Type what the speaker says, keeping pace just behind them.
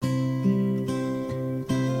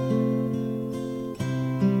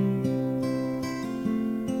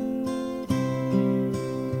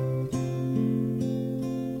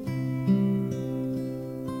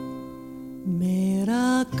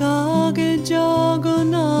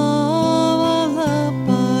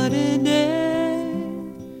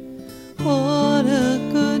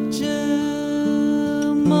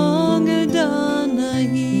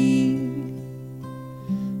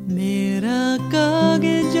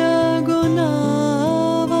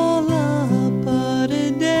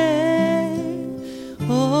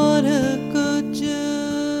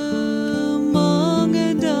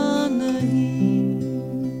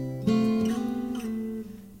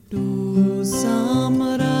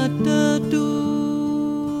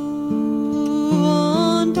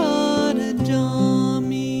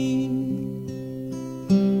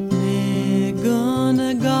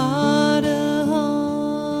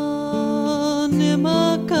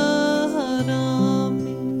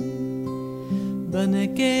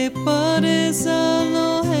के पर सालो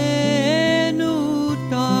है नू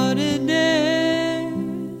तार दे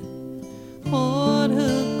और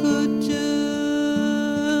कुछ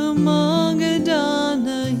मांगदा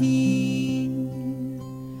नहीं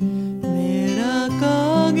मेरा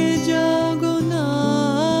कागज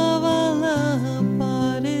गुनाह वाला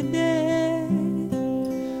पार दे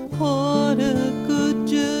और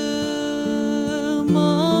कुछ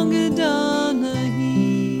मांगदा नहीं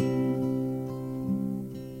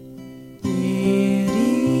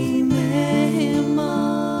तेरी महिमा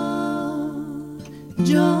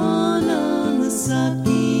जाना न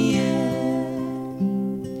सकिए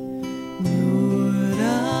नूर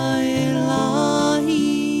इलाही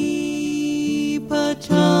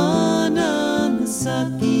पहचाना न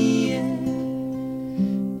सकिए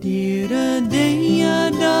तेरा दैया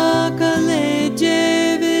दा कलेजे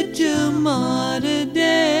विच मार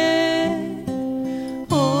दे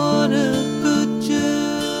और कुछ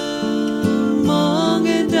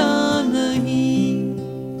मांगदा नहीं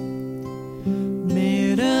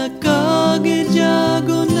मेरा कागज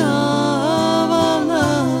गुनाह वाला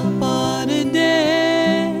पार दे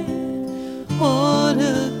और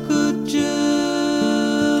कुछ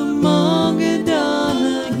मांगदा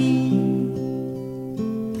नहीं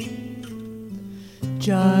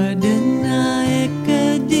चढ़ना एक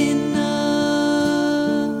दिन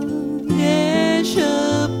देश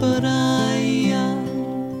पराया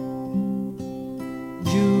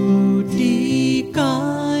झूठी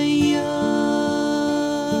काया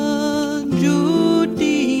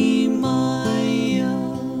झूठी माया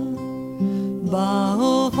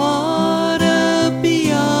बाहो हार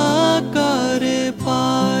पिया कर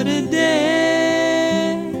पार दे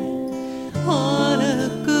और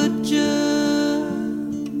कुछ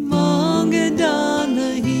मांगदा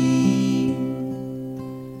नहीं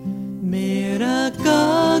मेरा